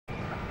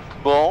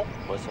Bon,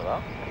 ouais, ça va,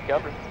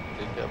 impeccable.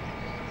 Impeccable.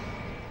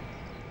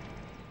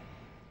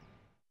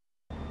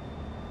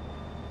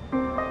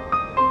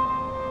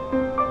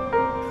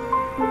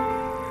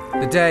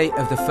 The day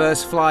of the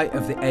first flight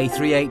of the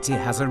A380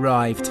 has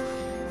arrived.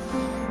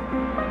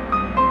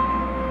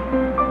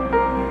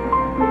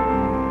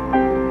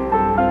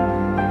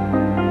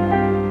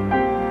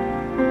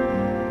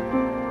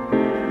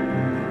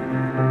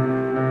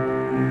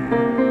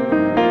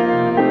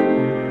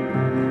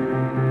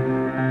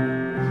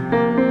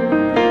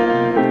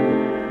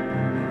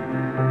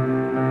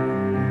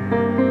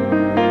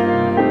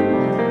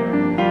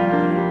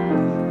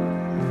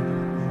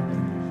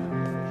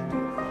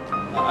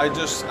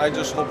 I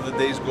just hope the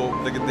day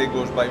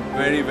goes by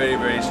very, very,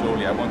 very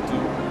slowly. I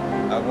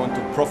want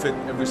to profit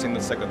every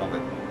single second of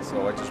it.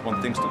 So I just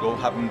want things to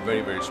happen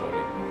very, very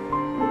slowly.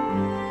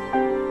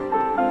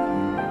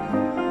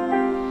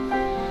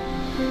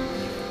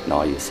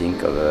 Now you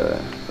think of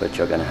what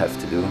you're gonna have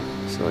to do,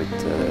 so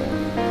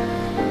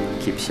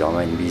it keeps your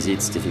mind busy.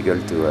 It's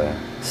difficult to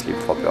sleep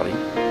properly,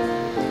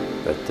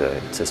 but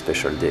it's a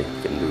special day.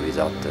 You can do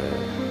without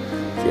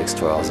the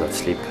extra hours of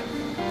sleep.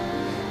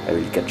 I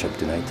will catch up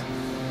tonight.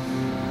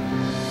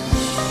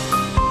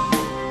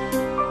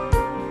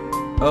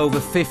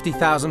 Over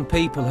 50,000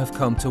 people have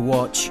come to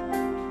watch.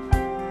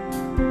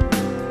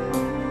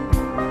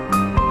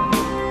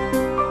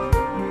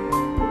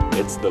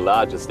 It's the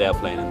largest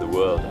airplane in the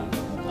world,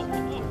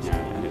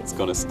 and it's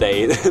going to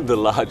stay the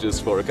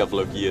largest for a couple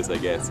of years, I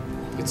guess.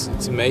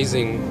 It's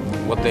amazing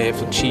what they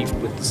have achieved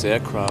with this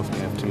aircraft.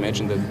 You have to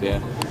imagine that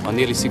there are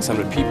nearly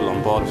 600 people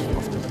on board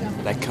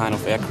of that kind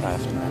of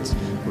aircraft, and that's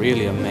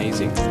really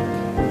amazing.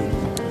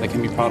 They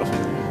can be proud of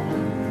it.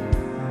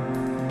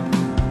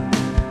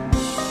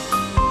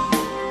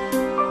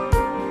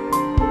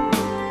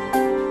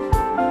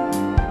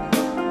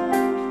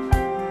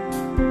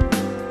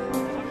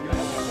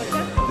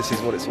 This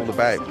is what it's all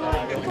about.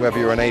 Whether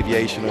you're an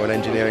aviation or an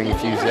engineering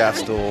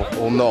enthusiast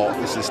or not,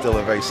 this is still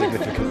a very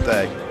significant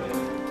day.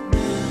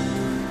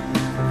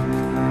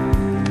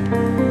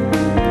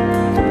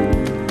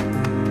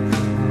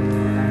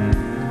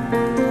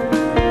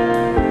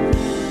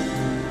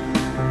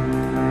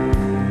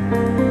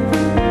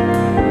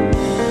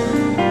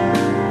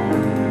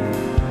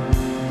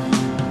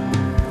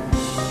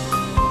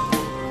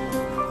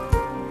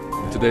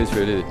 Today is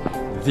really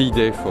the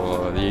day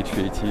for the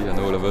A380 and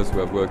all of us who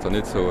have worked on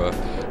it, so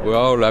we're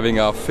all having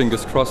our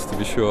fingers crossed to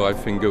be sure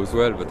everything goes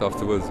well, but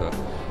afterwards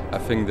I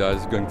think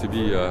there's going to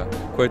be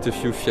quite a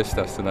few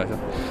fiestas tonight,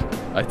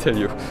 I tell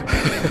you.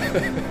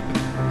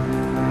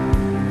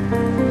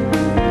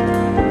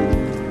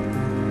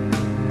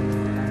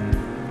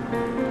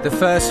 The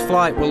first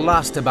flight will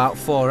last about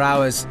 4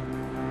 hours,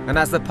 and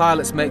as the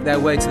pilots make their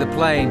way to the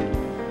plane,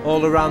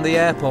 all around the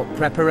airport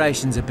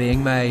preparations are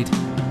being made.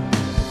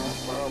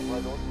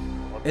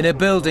 In a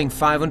building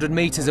 500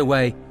 metres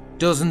away,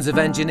 dozens of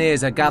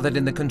engineers are gathered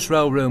in the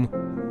control room,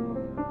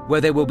 where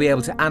they will be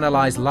able to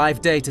analyse live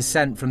data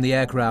sent from the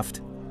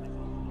aircraft.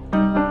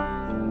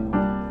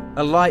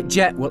 A light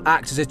jet will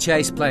act as a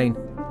chase plane,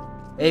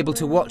 able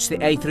to watch the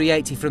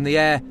A380 from the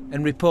air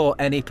and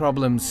report any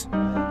problems.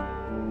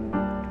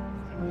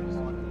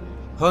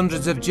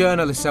 Hundreds of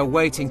journalists are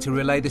waiting to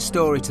relay the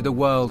story to the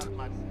world.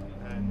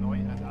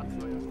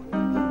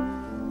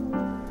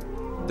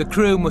 The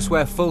crew must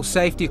wear full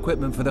safety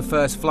equipment for the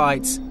first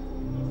flights: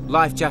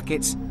 life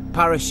jackets,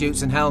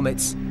 parachutes and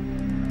helmets,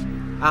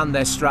 and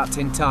they're strapped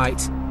in tight.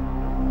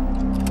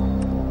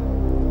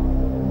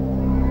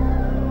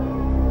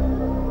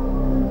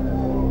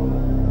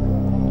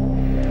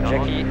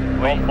 Jackie,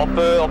 oui. On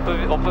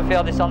peut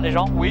faire descendre les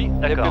gens? Oui,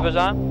 d'accord. Plus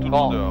besoin?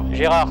 Bon,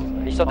 Gérard,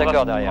 ils sont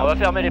d'accord derrière. On va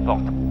fermer les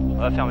portes.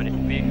 On va fermer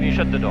les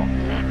shot dedans.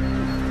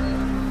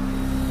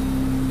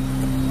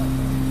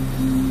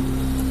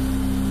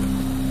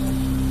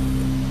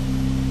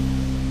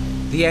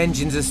 The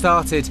engines are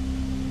started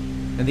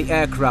and the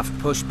aircraft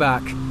pushed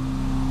back.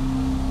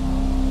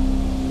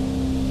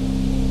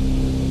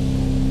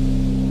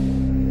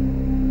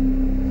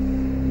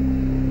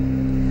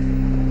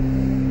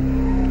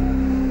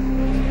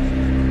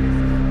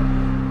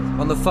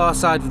 On the far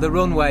side of the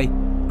runway,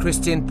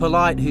 Christian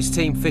Polite, whose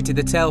team fitted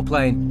the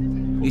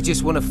tailplane, is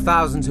just one of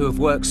thousands who have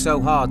worked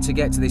so hard to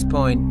get to this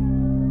point.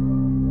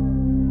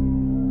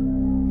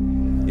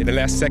 In the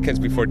last seconds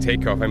before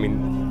takeoff, I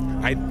mean,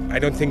 I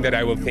don't think that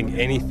I will think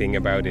anything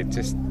about it.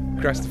 Just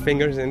cross the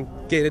fingers and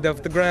get it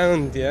off the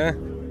ground, yeah?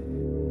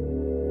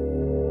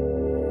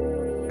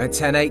 At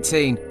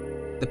 10:18,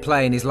 the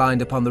plane is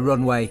lined up on the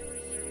runway.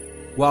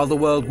 While the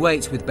world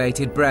waits with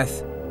bated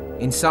breath,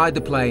 inside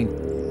the plane,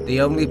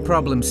 the only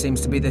problem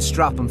seems to be the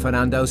strap on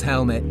Fernando's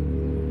helmet.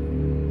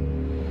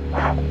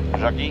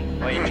 Jackie,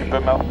 oui, tu peux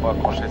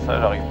m'accrocher ça,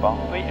 j'arrive pas.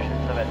 Oui,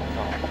 ça va être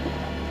ça.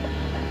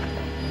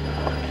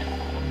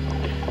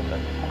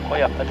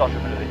 Regarde, attends, je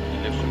vais me lever.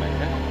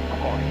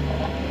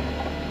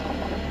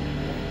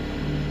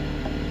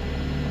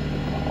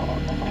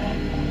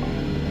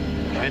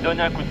 Je vais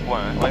donner un coup de poing.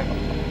 Hein. Ouais.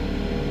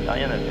 T'as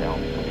rien à faire.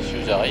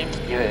 Messieurs arrivent.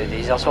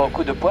 Ils en sont au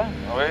coup de poing?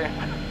 Oui.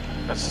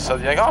 Ça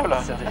devient grave là.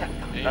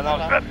 Non, non,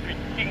 putain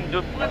de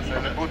poing.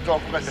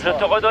 Je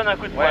te redonne un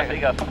coup de poing, fais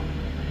gaffe.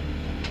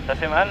 Ça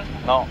fait mal?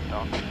 Non.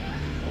 Non.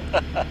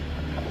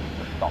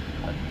 Non.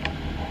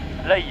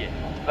 Là, il y est.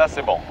 Là,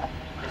 c'est bon.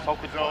 Et sans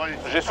coup de poing.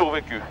 J'ai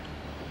survécu.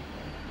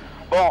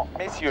 Bon,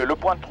 messieurs, le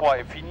point de 3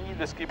 est fini.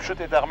 Le skip shoot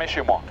est armé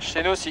chez moi.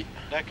 Chez nous aussi.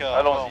 D'accord.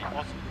 Allons-y.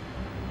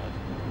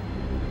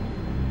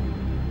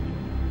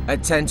 At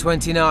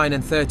 10:29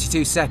 and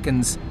 32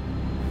 seconds,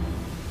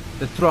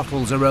 the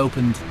throttles are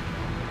opened.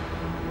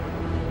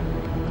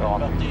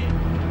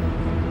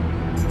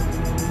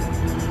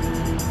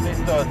 Les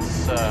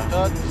tots.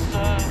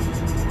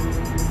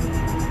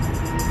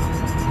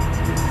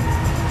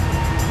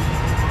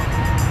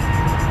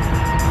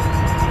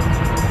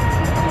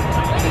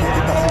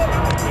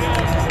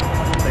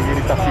 Il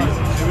est parti.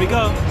 Here we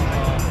go.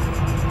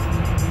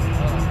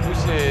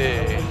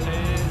 Poussez.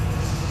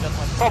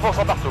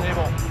 100% partout. C'est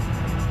bon.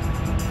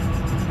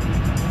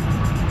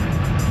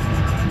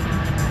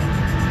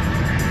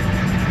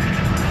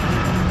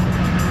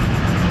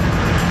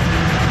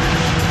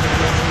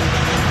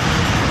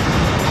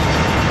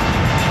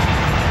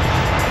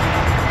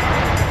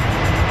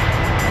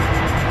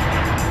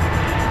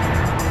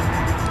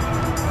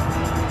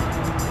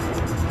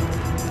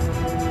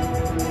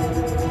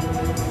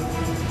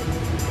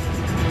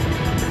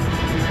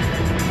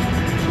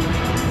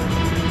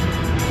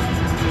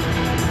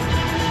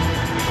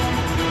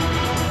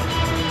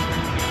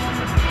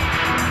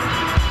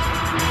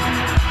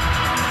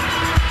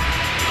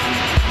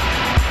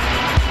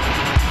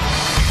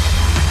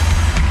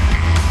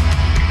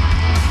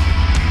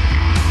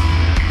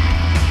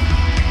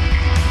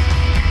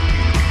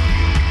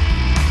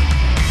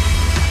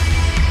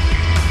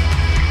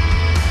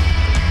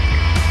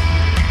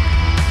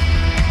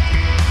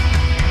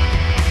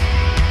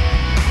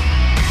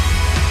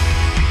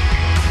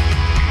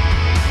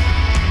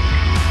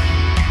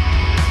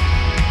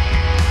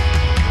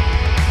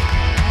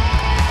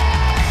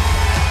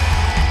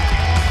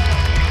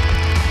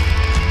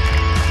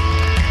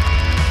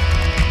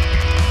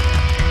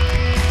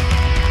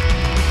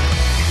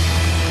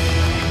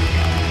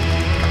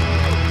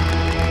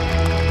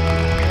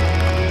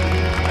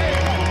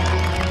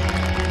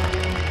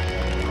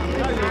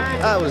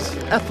 That was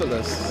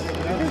effortless.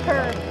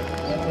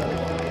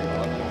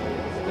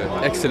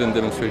 Excellent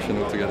demonstration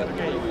altogether.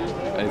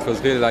 And it was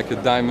really like a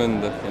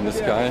diamond in the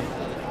sky,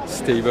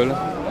 stable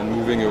and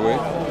moving away.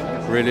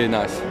 Really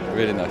nice,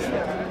 really nice.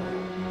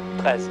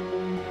 13.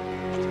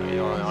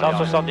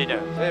 179.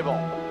 C'est bon.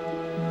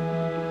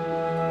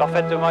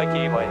 Parfaitement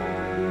équilibré.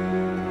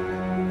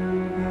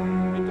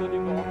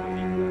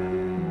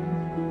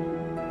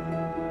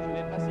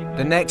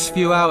 The next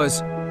few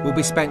hours will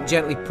be spent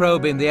gently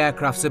probing the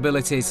aircraft's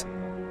abilities.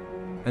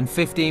 And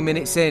 15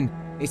 minutes in,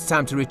 it's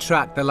time to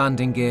retract the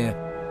landing gear.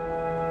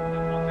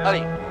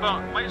 Allez. Bon,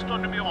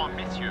 milestone numéro 1,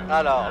 messieurs.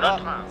 Alors là,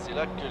 c'est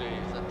là que les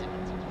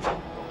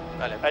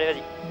Allez,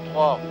 vas-y.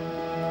 3,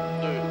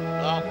 2,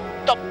 1,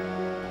 top.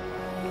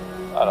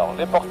 Alors,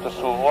 les portes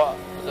s'ouvrent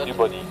du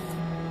body.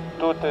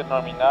 Tout est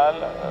nominal.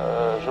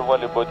 Je vois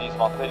les bodies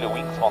rentrer, les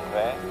wings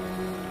rentrer.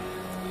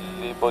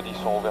 Les bodies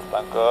sont ouvertes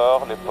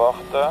encore, les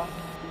portes.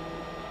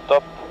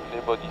 Top,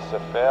 les bodies se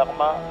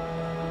ferment.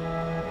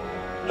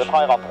 Le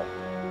train est rentré.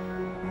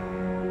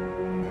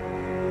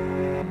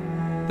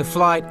 The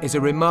flight is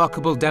a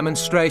remarkable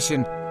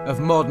demonstration of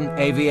modern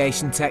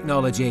aviation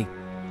technology.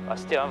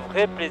 C'était un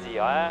vrai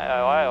plaisir, hein.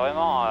 Ouais,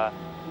 vraiment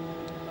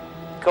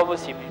comme au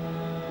cible.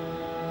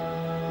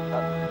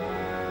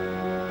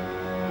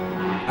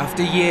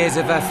 After years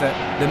of effort,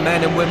 the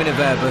men and women of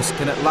Airbus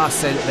can at last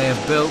say that they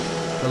have built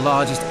the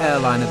largest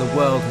airliner the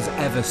world has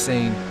ever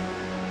seen.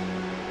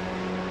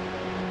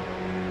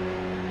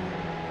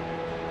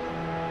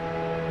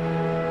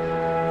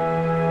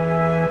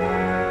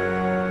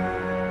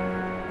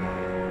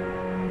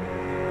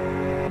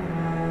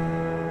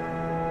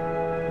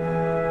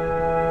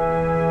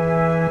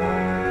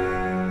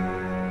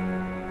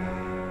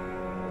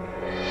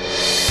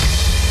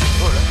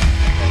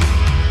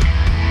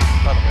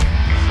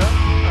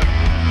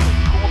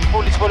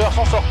 Les spoilers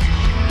sont sortis.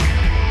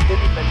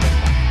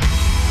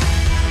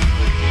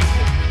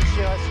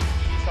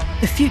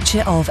 The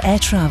future of air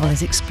travel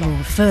is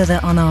explored further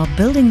on our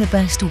Building the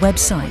Best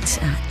website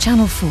at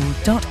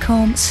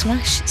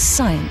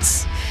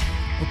channel4.com/science.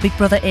 What Big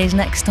Brother is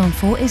next on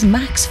 4 is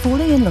Max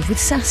falling in love with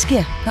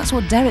Saskia. That's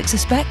what Derek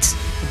suspects.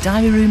 The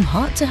diary room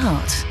heart to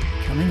heart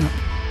coming up.